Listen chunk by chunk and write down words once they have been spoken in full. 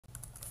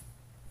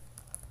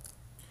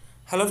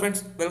Hello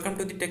friends, welcome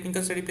to the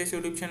Technical Study Place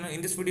YouTube channel.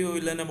 In this video, we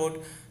will learn about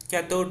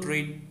cathode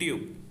ray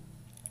tube.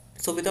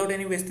 So without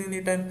any wasting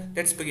the time,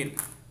 let's begin.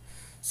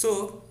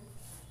 So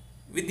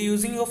with the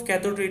using of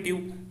cathode ray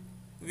tube,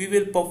 we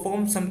will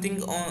perform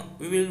something on.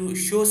 We will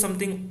show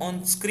something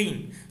on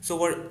screen. So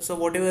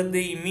whatever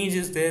the image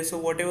is there, so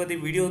whatever the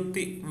video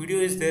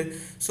is there,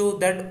 so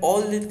that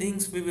all the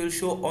things we will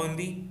show on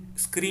the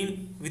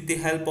screen with the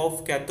help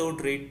of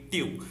cathode ray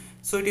tube.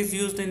 So it is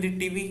used in the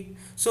TV.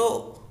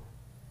 So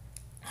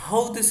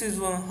how this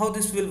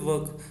will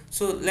work,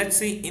 so let's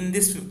see in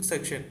this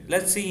section,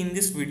 let's see in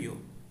this video.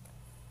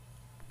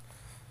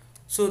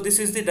 So this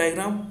is the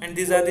diagram and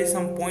these are the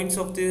some points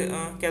of the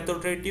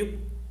cathode ray tube.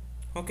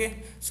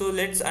 Okay, so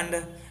let's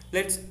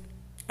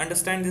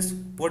understand this,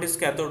 what is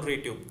cathode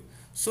ray tube.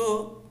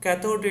 So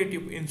cathode ray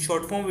tube, in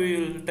short form we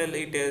will tell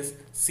it as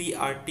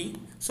CRT.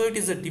 So it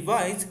is a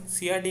device,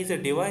 CRT is a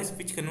device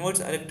which converts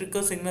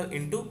electrical signal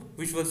into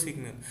visual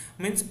signal.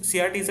 Means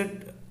CRT is a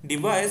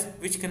device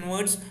which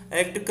converts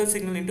electrical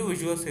signal into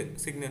visual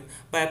signal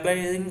by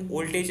applying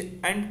voltage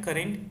and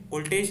current.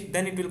 Voltage,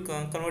 then it will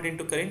convert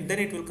into current, then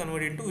it will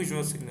convert into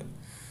visual signal.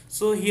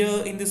 So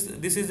here in this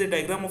is the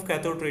diagram of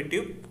cathode ray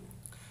tube.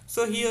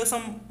 So here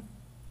some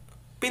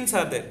pins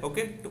are there.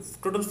 Okay,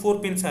 total 4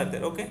 pins are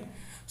there. Okay,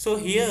 so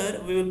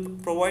here we will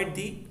provide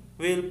the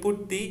we will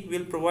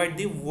provide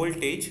the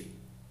voltage,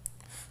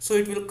 so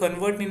it will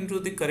convert into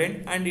the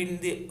current, and in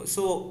the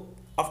so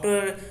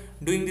after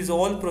doing this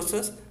all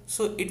process,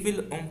 so it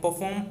will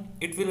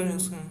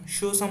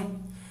show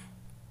some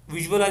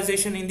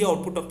visualization in the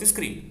output of the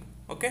screen.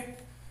 Okay,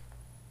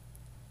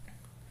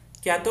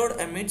 cathode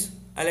emits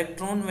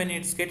electron when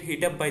it's get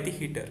heat up by the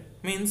heater.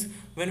 Means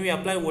when we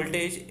apply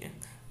voltage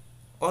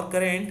or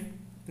current,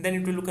 then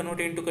it will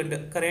convert into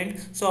current.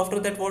 So after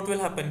that what will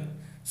happen,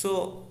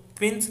 so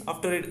pins,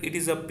 after it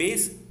is a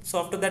base, so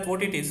after that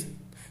what it is,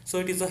 so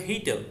it is a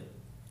heater.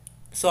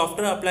 So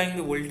after applying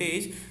the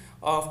voltage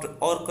after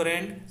or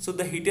current, so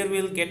the heater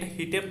will get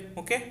heat up.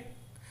 Okay,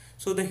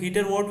 so the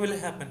heater, what will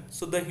happen,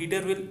 so the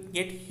heater will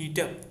get heat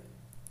up,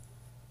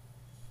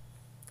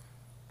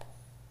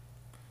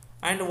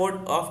 and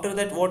what after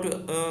that what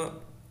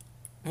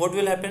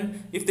will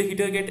happen, if the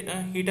heater get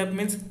heat up,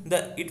 means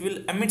the it will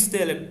emits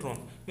the electron,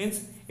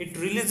 means it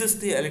releases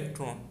the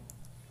electron.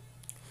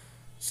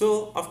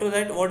 So after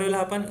that what will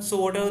happen,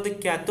 so whatever the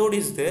cathode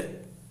is there,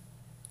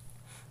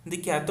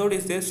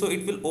 so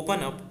it will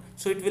open up,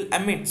 so it will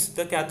emits,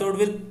 the cathode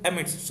will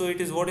emits. So it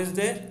is what is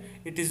there,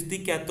 it is the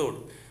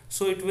cathode.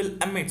 So it will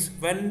emits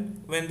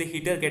when the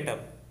heater get up,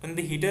 when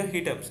the heater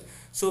heat up.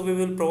 So we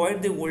will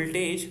provide the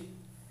voltage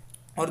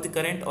or the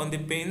current on the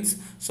pins.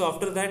 So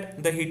after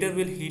that the heater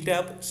will heat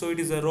up, so it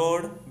is a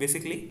rod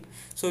basically.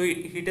 So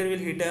heater will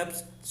heat up,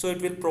 so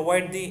it will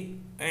provide the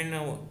and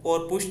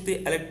or push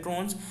the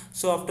electrons.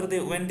 So after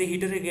the when the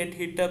heater get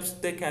heat up,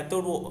 the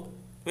cathode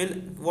will,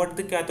 what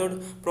the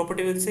cathode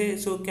property will say,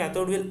 so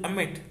cathode will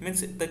emit,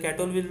 means the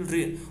cathode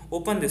will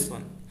open this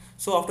one.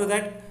 So after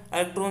that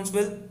electrons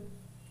will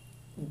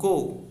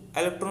go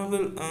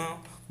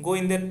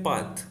in their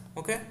path.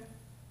 Okay,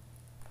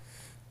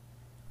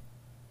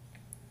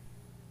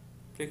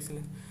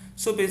 excellent.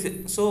 So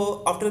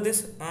so after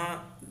this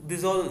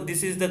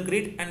this is the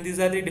grid, and these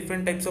are the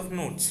different types of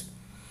nodes.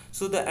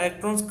 So the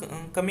electrons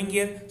coming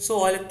here,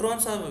 so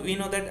electrons are, we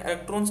know that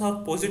electrons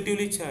are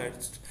positively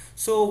charged.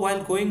 So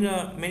while going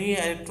many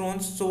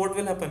electrons, so what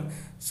will happen,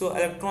 so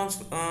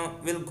electrons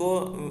will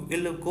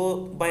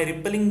go by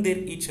repelling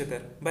each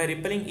other,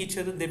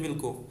 they will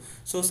go.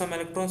 So some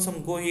electrons,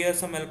 some go here,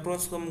 some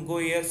electrons some go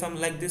here, some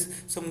like this,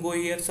 some go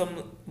here, some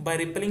by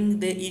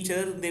repelling each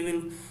other they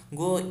will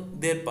go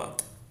their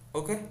path.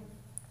 Okay,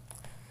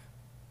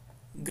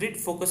 grid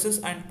focuses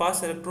and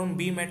pass electron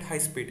beam at high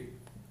speed.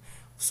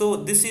 So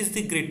this is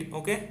the grid.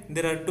 Okay,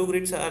 there are two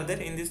grids are there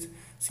in this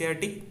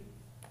CRT.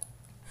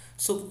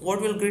 So what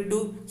will grid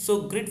do,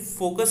 so grid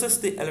focuses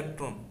the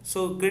electron,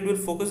 so grid will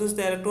focuses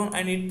the electron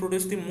and it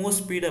produces the more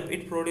speed up,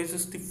 it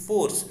produces the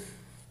force.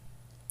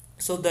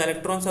 So the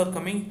electrons are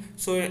coming,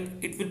 so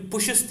it will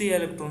pushes the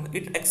electron,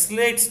 it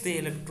accelerates the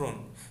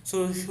electron.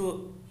 So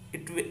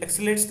it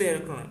accelerates the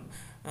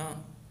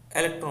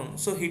electron.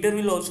 So heater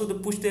will also the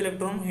push the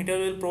electron, heater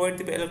will provide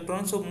the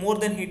electron. So more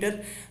than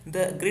heater,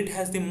 the grid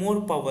has the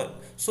more power,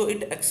 so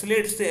it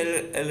accelerates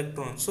the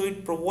electron, so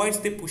it provides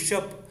the push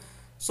up,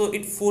 so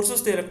it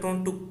forces the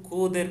electron to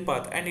go their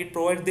path, and it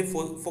provides the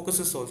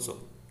focuses also.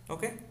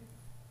 Okay,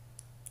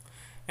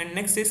 and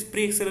next is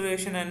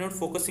pre-acceleration anode,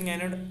 focusing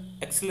anode,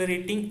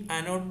 accelerating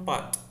anode,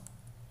 path,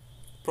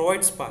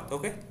 provides path.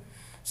 Okay,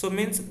 so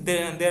means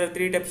there are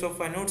three types of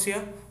anodes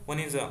here. One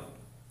is a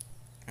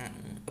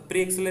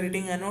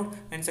pre-accelerating anode,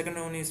 and second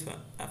one is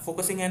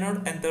focusing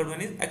anode, and third one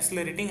is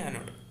accelerating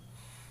anode.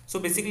 So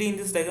basically in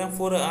this diagram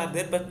 4 are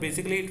there, but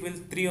basically it will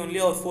 3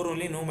 only or 4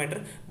 only, no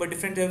matter, but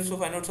different types of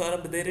anodes are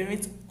there,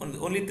 means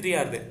only 3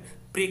 are there: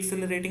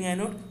 pre-accelerating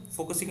anode,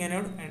 focusing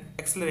anode, and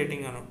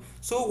accelerating anode.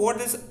 So what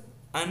this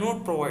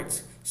anode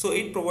provides, so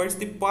it provides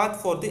the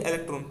path for the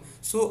electron.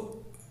 So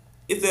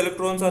if the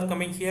electrons are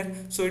coming here,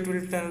 so it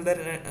will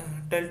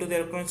tell to the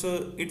electron, so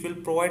it will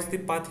provide the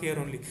path here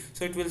only,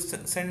 so it will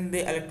send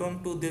the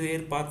electron to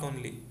their path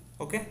only.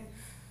 Okay,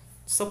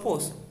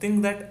 suppose think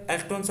that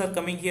electrons are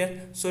coming here,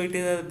 so it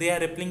is they are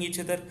repelling each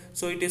other,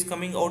 so it is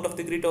coming out of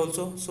the grid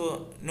also, so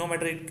no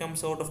matter it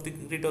comes out of the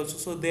grid also,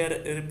 so they are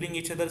repelling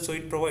each other, so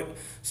it provide,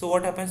 so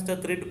what happens, the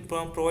grid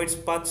provides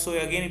path, so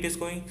again it is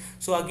going,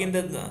 so again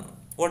the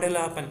what will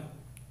happen,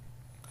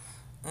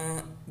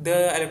 the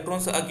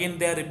electrons again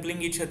they are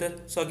repelling each other,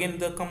 so again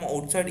they come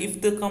outside,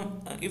 if they come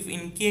if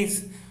in case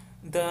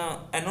the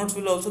anodes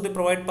will also they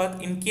provide path,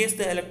 in case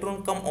the electron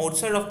come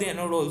outside of the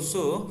anode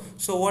also,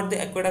 so what the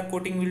aqueduct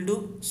coating will do,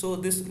 so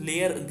this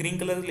layer, green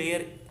color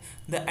layer,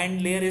 the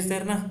end layer is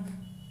there na,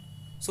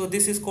 so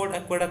this is called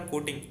aqueduct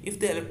coating. If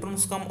the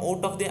electrons come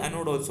out of the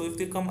anode also, if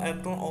they come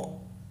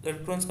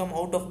electrons come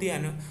out of the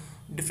anode,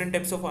 different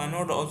types of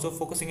anode also,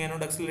 focusing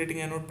anode, accelerating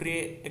anode,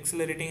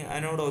 pre-accelerating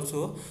anode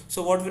also,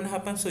 so what will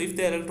happen, so if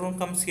the electron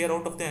comes here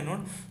out of the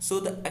anode,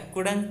 so the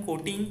aqueduct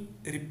coating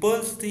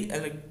repels the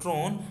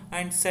electron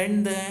and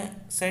send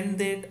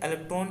that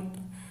electron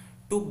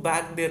to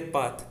back their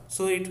path,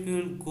 so it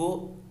will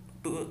go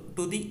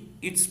to the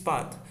its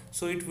path,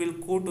 so it will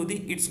go to the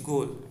its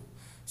goal.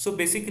 So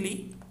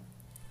basically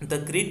the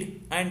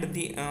grid and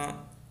the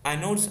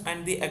anodes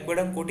and the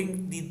aqueduct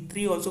coating, the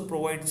three also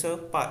provides a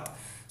path,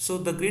 so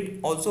the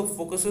grid also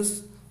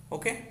focuses.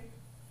 Okay,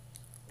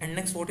 and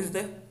next what is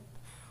the,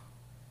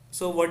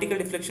 so vertical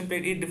deflection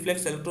plate, it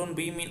deflects electron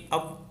beam in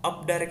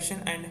up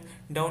direction and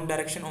down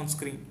direction on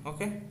screen.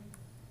 Okay,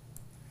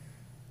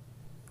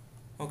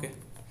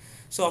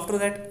 so after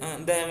that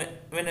the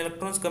when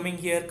electrons coming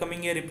here,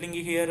 repelling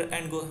here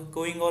and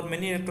going, or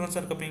many electrons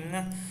are coming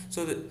na,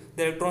 so the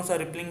electrons are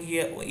repelling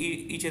here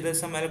each other,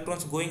 some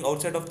electrons going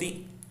outside of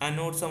the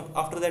anode, some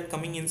after that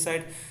coming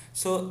inside,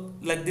 so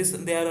like this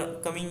they are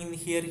coming in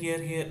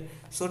here,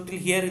 so till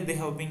here they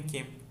have been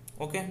came.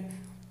 Okay,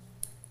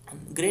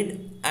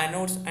 grid,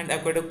 anodes and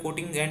aqueduct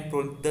coating and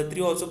the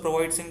three also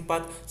provides in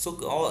path, so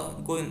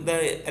going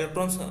the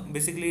electrons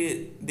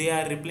basically they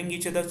are repelling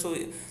each other, so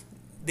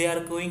they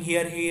are going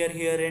here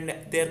and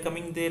they are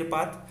coming their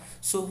path,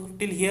 so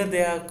till here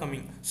they are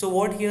coming. So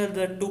what here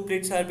the two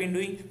plates have been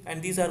doing,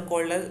 and these are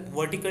called as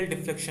vertical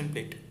deflection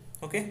plate.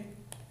 Okay,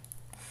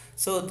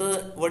 so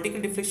the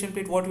vertical deflection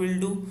plate what will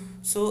do,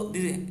 so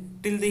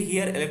till the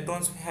here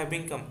electrons have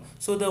been come,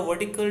 so the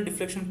vertical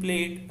deflection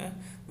plate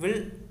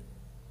will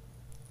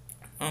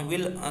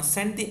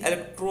send the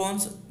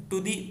electrons to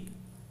the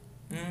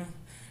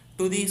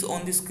to these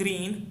on the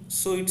screen,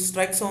 so it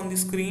strikes on the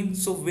screen,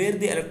 so where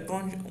the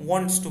electron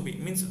wants to be,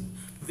 means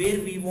where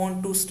we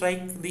want to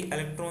strike the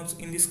electrons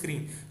in the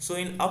screen, so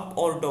in up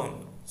or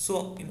down,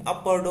 so in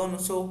up or down,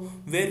 so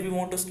where we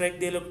want to strike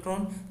the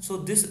electron, so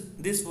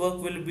this work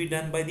will be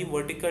done by the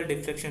vertical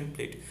deflection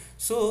plate.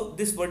 So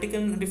this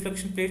vertical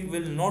deflection plate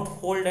will not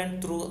hold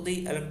and throw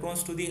the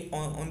electrons to the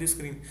on the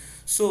screen.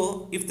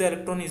 So if the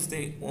electron is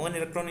the one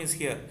electron is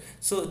here,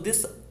 so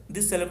this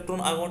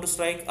electron I want to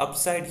strike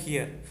upside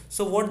here,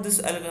 so what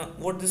this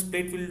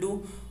plate will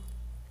do,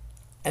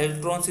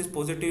 electrons is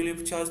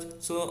positively charged,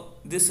 so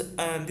this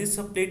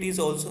plate is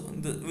also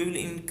we will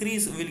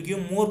increase, will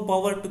give more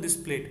power to this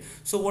plate.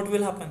 So what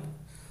will happen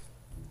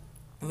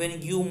when you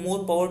give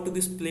more power to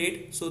this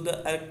plate, so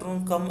the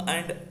electron come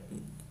and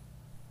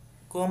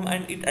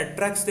it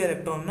attracts the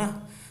electron na,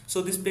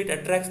 so this plate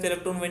attracts the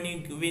electron when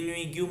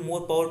we give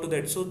more power to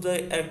that, so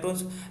the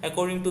electrons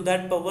according to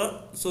that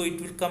power, so it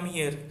will come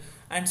here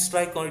and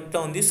strike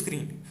on the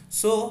screen.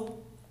 So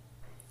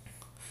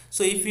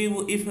if you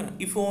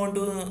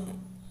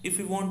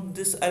want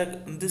this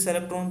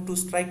electron to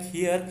strike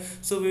here,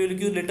 so we will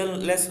give little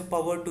less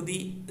power to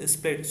the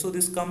plate, so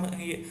this come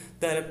here,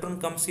 the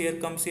electron comes here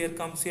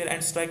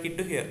and strike it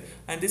to here,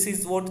 and this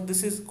is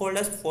called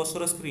as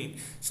phosphorus screen.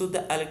 So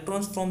the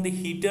electrons from the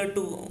heater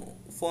to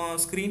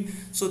screen,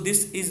 so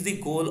this is the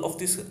goal of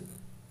this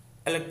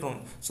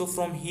electron, so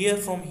from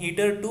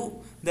heater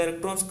to the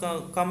electrons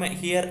come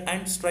here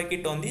and strike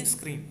it on the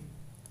screen.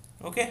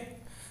 Okay,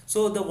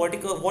 so the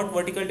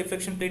vertical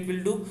deflection plate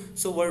will do,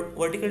 so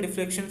vertical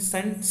deflection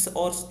sends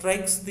or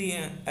strikes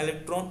the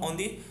electron on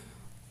the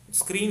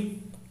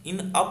screen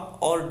in up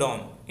or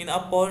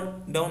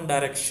down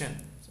direction.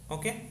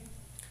 Okay,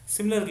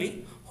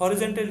 similarly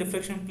horizontal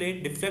deflection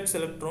plate deflects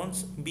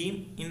electrons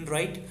beam in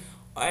right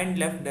and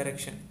left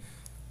direction.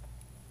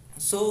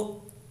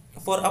 So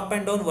for up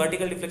and down,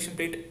 vertical deflection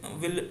plate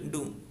will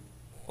do.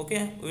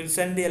 Okay, will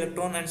send the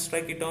electron and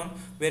strike it on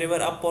wherever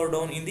up or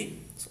down in the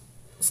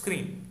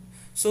screen.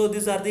 So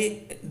these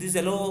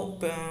yellow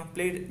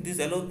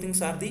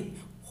things are the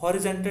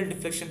horizontal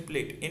deflection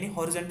plate, any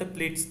horizontal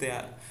plates they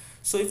are.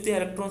 So if the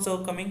electrons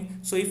are coming,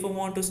 so if I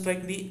want to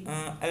strike the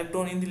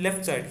electron in the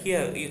left side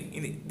here,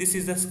 this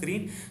is the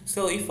screen,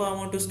 so if I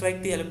want to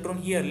strike the electron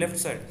here left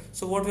side,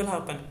 so what will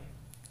happen,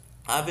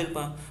 I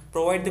will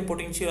provide the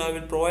potential, I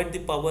will provide the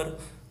power,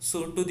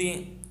 so to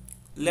the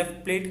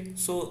left plate,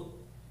 so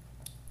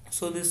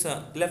this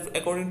left,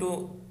 according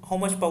to how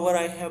much power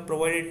I have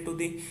provided to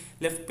the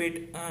left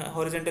plate,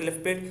 horizontal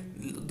left plate,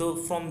 though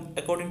from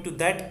according to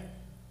that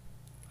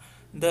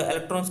the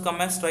electrons come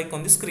and strike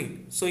on the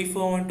screen. So if I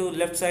want to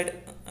left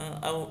side,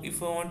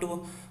 if I want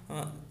to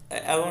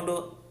I want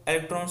to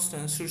electrons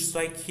should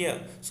strike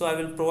here, so I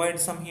will provide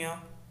some here,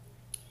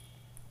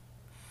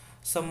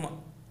 some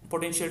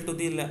potential to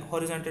the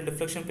horizontal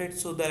deflection plate,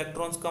 so the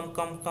electrons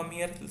come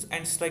here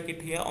and strike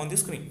it here on the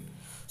screen.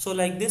 So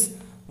like this,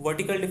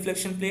 vertical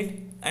deflection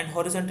plate and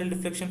horizontal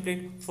deflection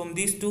plate, from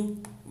these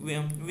two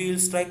we will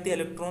strike the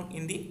electron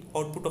in the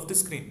output of the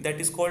screen.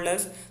 That is called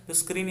as, the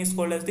screen is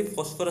called as the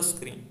phosphorus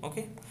screen.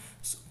 Okay,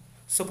 so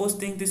suppose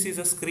think this is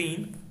a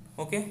screen.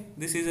 Okay,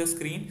 this is a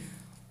screen.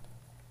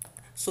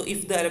 So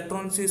if the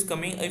electrons is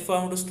coming, if I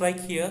want to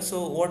strike here,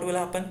 so what will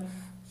happen?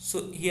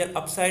 So here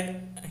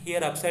upside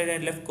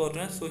and left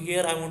corner, so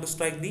here I want to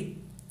strike the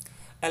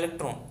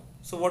electron.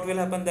 So what will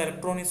happen? The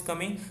electron is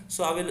coming,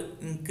 so I will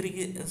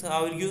increase, so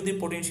I will use the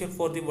potential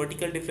for the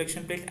vertical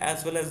deflection plate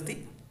as well as the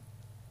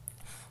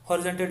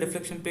horizontal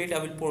deflection plate. I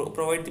will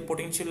provide the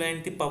potential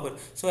and the power.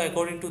 So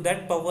according to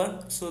that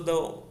power, so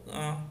the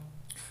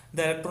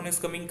electron is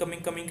coming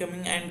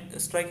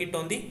and strike it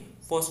on the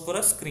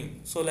phosphorus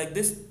screen. So like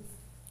this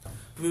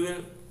we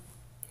will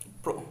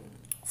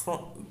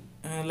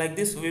like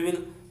this we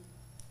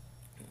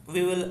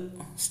will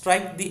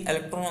strike the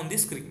electron on the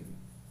screen.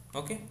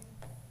 Okay,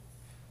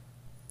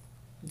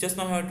 just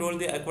now I told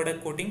the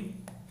aqueduct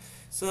coating.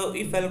 So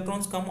if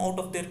electrons come out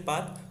of their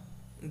path,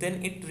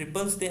 then it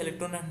repels the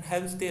electron and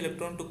helps the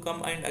electron to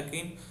come and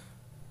again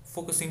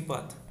focusing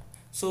path.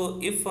 So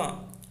if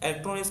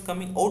electron is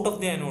coming out of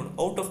the anode,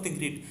 out of the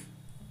grid,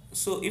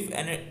 so if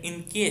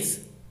in case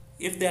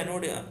if the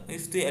anode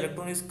if the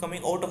electron is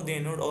coming out of the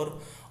anode or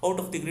out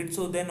of the grid,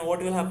 so then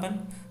what will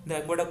happen?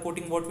 The aqueduct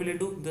coating, what will it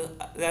do?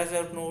 As I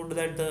have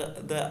noted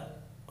that the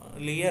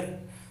layer,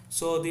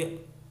 so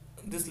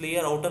this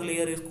layer, outer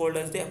layer, is called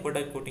as the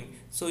aqueduct coating.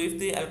 So if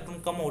the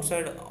electron come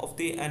outside of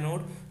the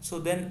anode, so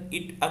then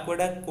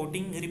aqueduct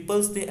coating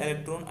repels the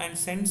electron and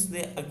sends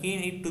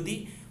again it to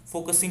the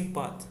focusing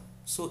path.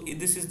 So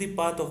this is the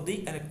path of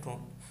the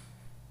electron.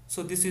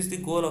 So this is the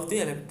goal of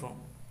the electron.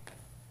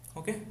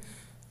 Okay,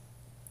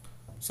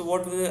 so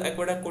what the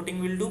aqueduct coating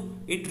will do?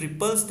 It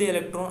repels the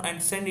electron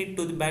and send it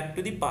to the back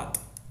to the path.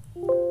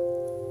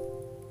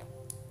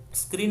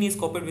 Screen is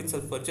coated with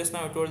sulfur. Just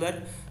now I told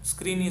that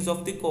screen is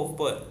of the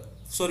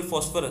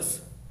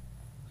phosphorus.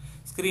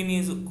 Screen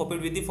is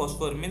coated with the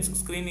phosphor, means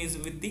screen is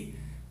with the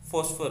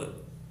phosphor.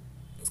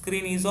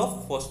 Screen is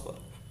of phosphor.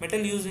 Metal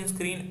used in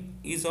screen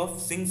is of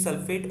zinc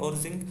sulfate or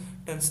zinc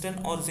tungsten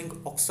or zinc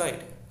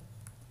oxide.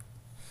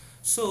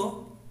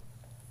 So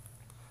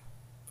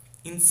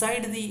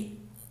inside the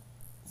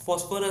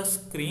phosphorus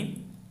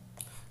screen,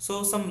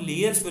 so some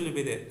layers will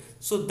be there.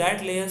 So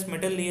that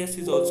metal layers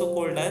is also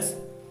called as,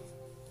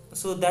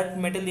 so that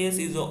metal layers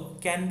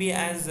can be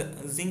as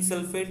zinc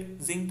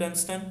sulfate, zinc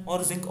tungsten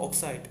or zinc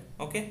oxide.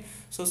 Okay,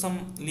 so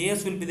some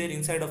layers will be there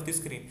inside of the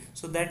screen.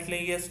 So that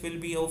layers will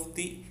be of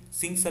the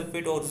zinc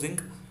sulfate or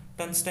zinc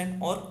tungsten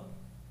or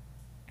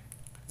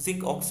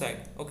zinc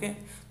oxide. Okay,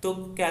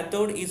 so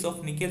cathode is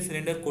of nickel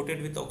cylinder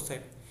coated with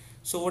oxide.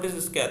 So what is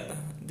this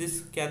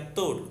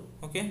cathode?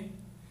 Okay,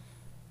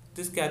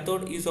 this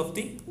cathode is of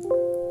the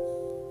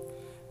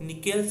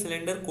nickel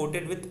cylinder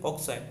coated with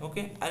oxide.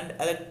 Okay, and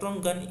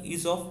electron gun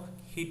is of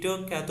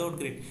heater cathode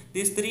grid.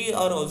 These three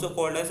are also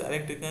called as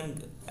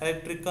electron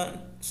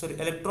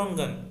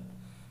gun.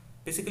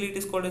 Basically it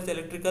is called as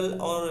electrical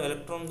or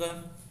electron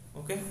gun.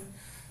 Okay,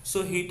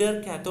 so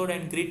heater, cathode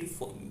and grid,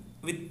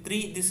 with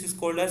three, this is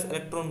called as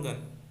electron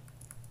gun.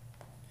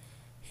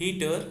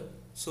 Heater,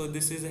 so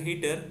this is a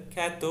heater,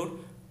 cathode,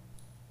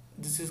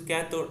 this is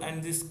cathode,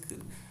 and this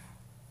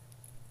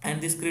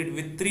grid,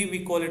 with three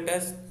we call it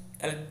as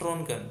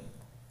electron gun.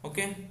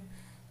 Okay,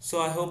 so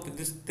I hope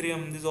these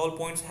all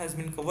points has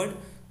been covered.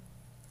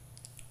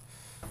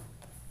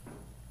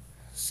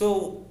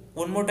 So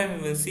one more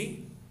time we will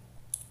see.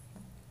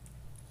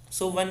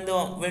 So when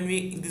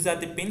we these are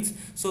the pins,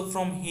 so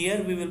from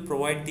here we will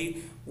provide the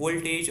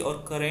voltage or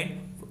current.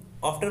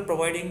 After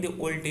providing the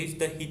voltage,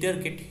 the heater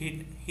get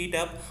heat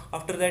up.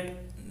 After that,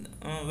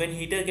 when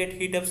heater get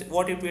heat up,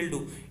 what it will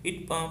do?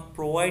 It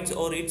provides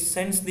or it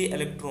sends the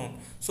electron.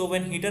 So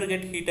when heater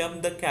get heat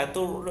up, the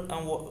cathode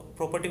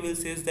property will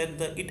says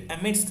that it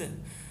emits.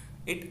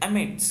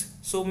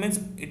 So means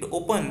it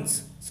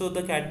opens. So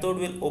the cathode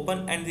will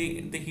open and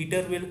the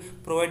heater will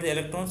provide the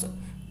electrons.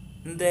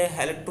 The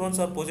electrons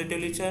are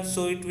positively charged,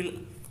 so it will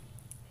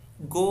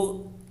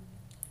go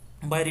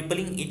by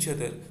repelling each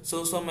other.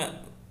 So some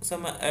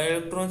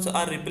electrons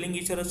are repelling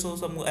each other, so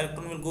some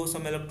electron will go,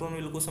 some electron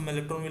will go, some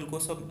electron will go,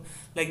 some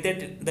like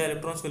that the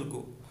electrons will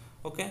go.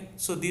 Okay,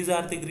 so these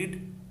are the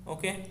grid.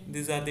 Okay,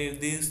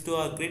 these two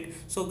are grid.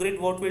 So grid,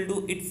 what will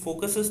do? It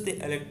focuses the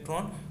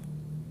electron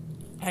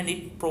and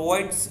it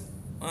provides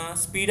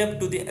speed up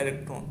to the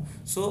electron.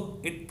 So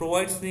it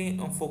provides the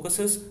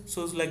focuses.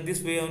 So like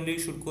this way only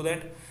should go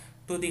that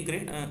to the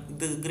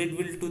grid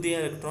will to the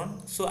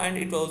electron. So and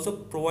it also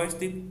provides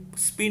the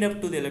speed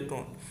up to the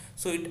electron,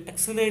 so it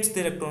accelerates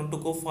the electron to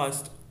go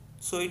fast,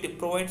 so it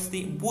provides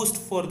the boost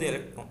for the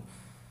electron.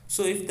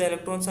 So if the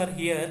electrons are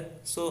here,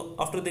 so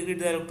after the grid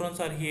the electrons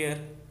are here,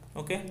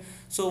 okay.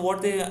 So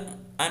what the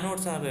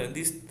anodes are there,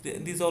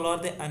 these all are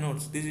the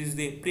anodes. This is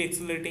the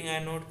pre-accelerating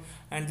anode,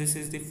 and this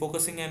is the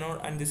focusing anode,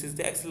 and this is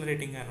the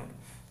accelerating anode.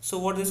 So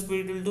what this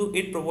will do,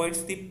 it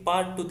provides the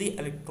path to the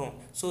electron.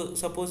 So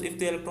suppose if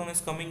the electron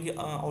is coming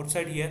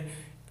outside here,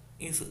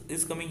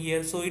 is coming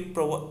here, so it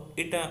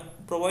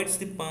provides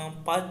the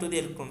path to the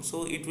electron,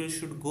 so it will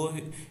should go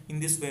in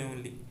this way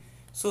only.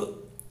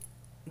 So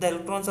the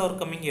electrons are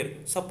coming here.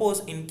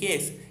 Suppose in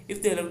case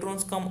if the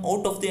electrons come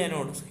out of the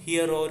anodes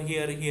here or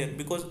here,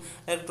 because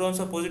electrons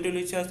are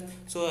positively charged,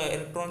 so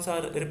electrons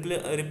are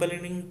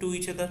repelling to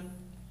each other.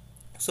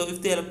 So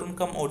if the electron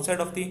come outside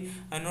of the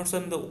anodes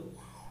and the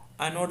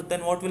anode,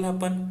 then what will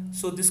happen?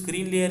 So this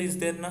green layer is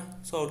there now,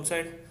 so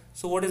outside.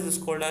 So what is this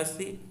called as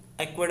the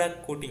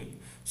aqueduct coating.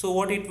 So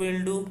what it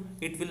will do,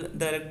 it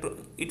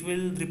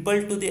will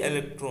repel to the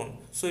electron.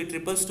 So it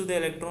repels to the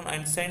electron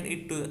and send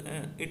it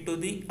to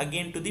the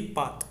again to the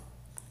path,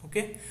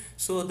 okay.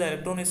 So the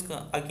electron is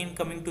again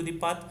coming to the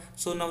path.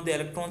 So now the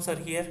electrons are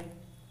here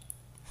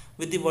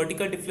with the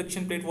vertical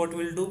deflection plate. What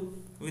will do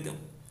with them?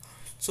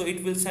 So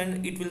it will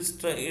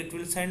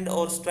send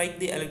or strike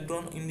the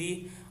electron in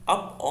the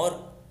up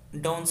or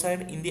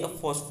downside in the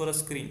phosphorus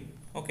screen,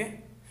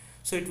 okay.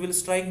 So it will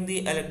strike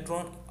the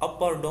electron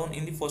up or down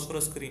in the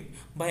phosphorus screen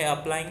by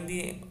applying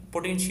the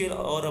potential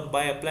or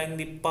by applying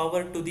the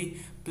power to the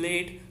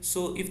plate.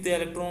 So if the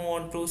electron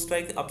want to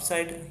strike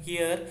upside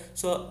here,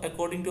 so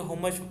according to how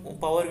much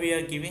power we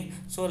are giving,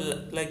 so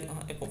like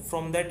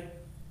from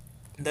that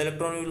the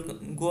electron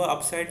will go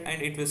upside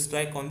and it will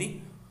strike on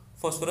the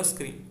phosphorus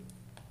screen.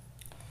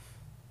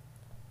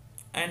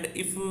 And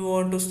if we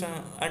want to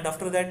and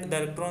after that the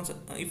electrons,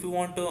 if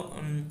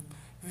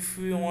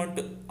we want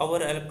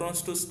our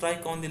electrons to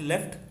strike on the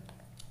left,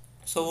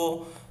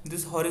 so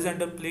this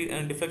horizontal plate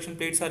and deflection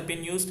plates are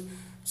being used.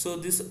 So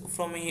this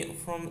from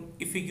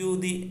if we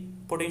give the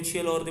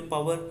potential or the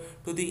power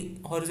to the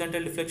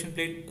horizontal deflection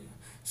plate,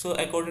 so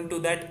according to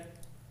that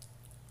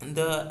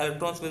the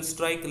electrons will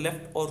strike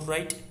left or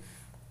right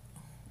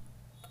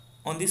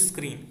on the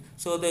screen.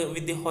 So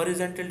with the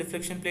horizontal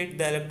deflection plate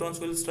the electrons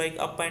will strike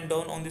up and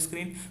down on the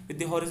screen. With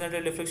the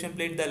horizontal deflection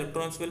plate the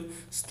electrons will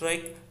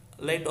strike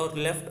right or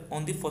left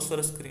on the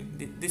phosphorus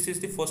screen. This is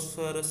the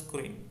phosphorus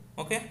screen,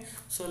 okay.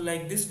 So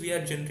like this we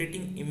are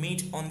generating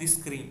image on the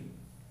screen.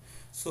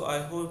 So I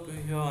hope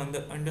you have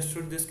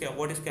understood this.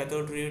 What is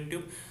cathode ray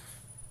tube?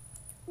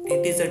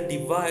 It is a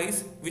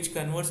device which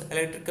converts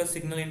electrical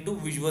signal into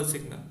visual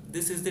signal.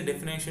 This is the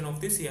definition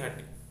of the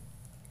CRT.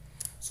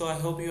 So I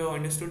hope you have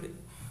understood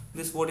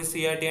this, what is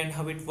CRT and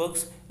how it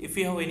works. If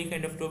you have any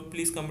kind of doubt,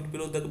 please comment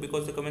below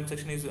because the comment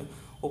section is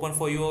open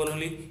for you all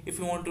only. If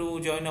you want to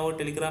join our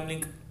Telegram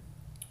link,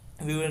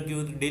 we will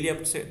give daily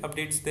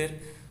updates there,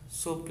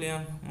 so please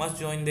must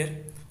join there.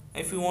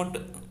 If you want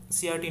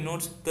CRT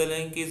notes, the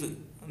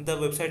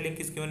website link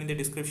is given in the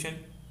description.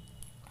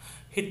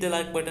 Hit the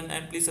like button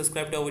and please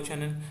subscribe to our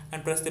channel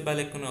and press the bell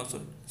icon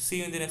also. See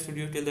you in the next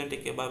video. Till then,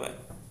 take care. Bye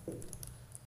bye.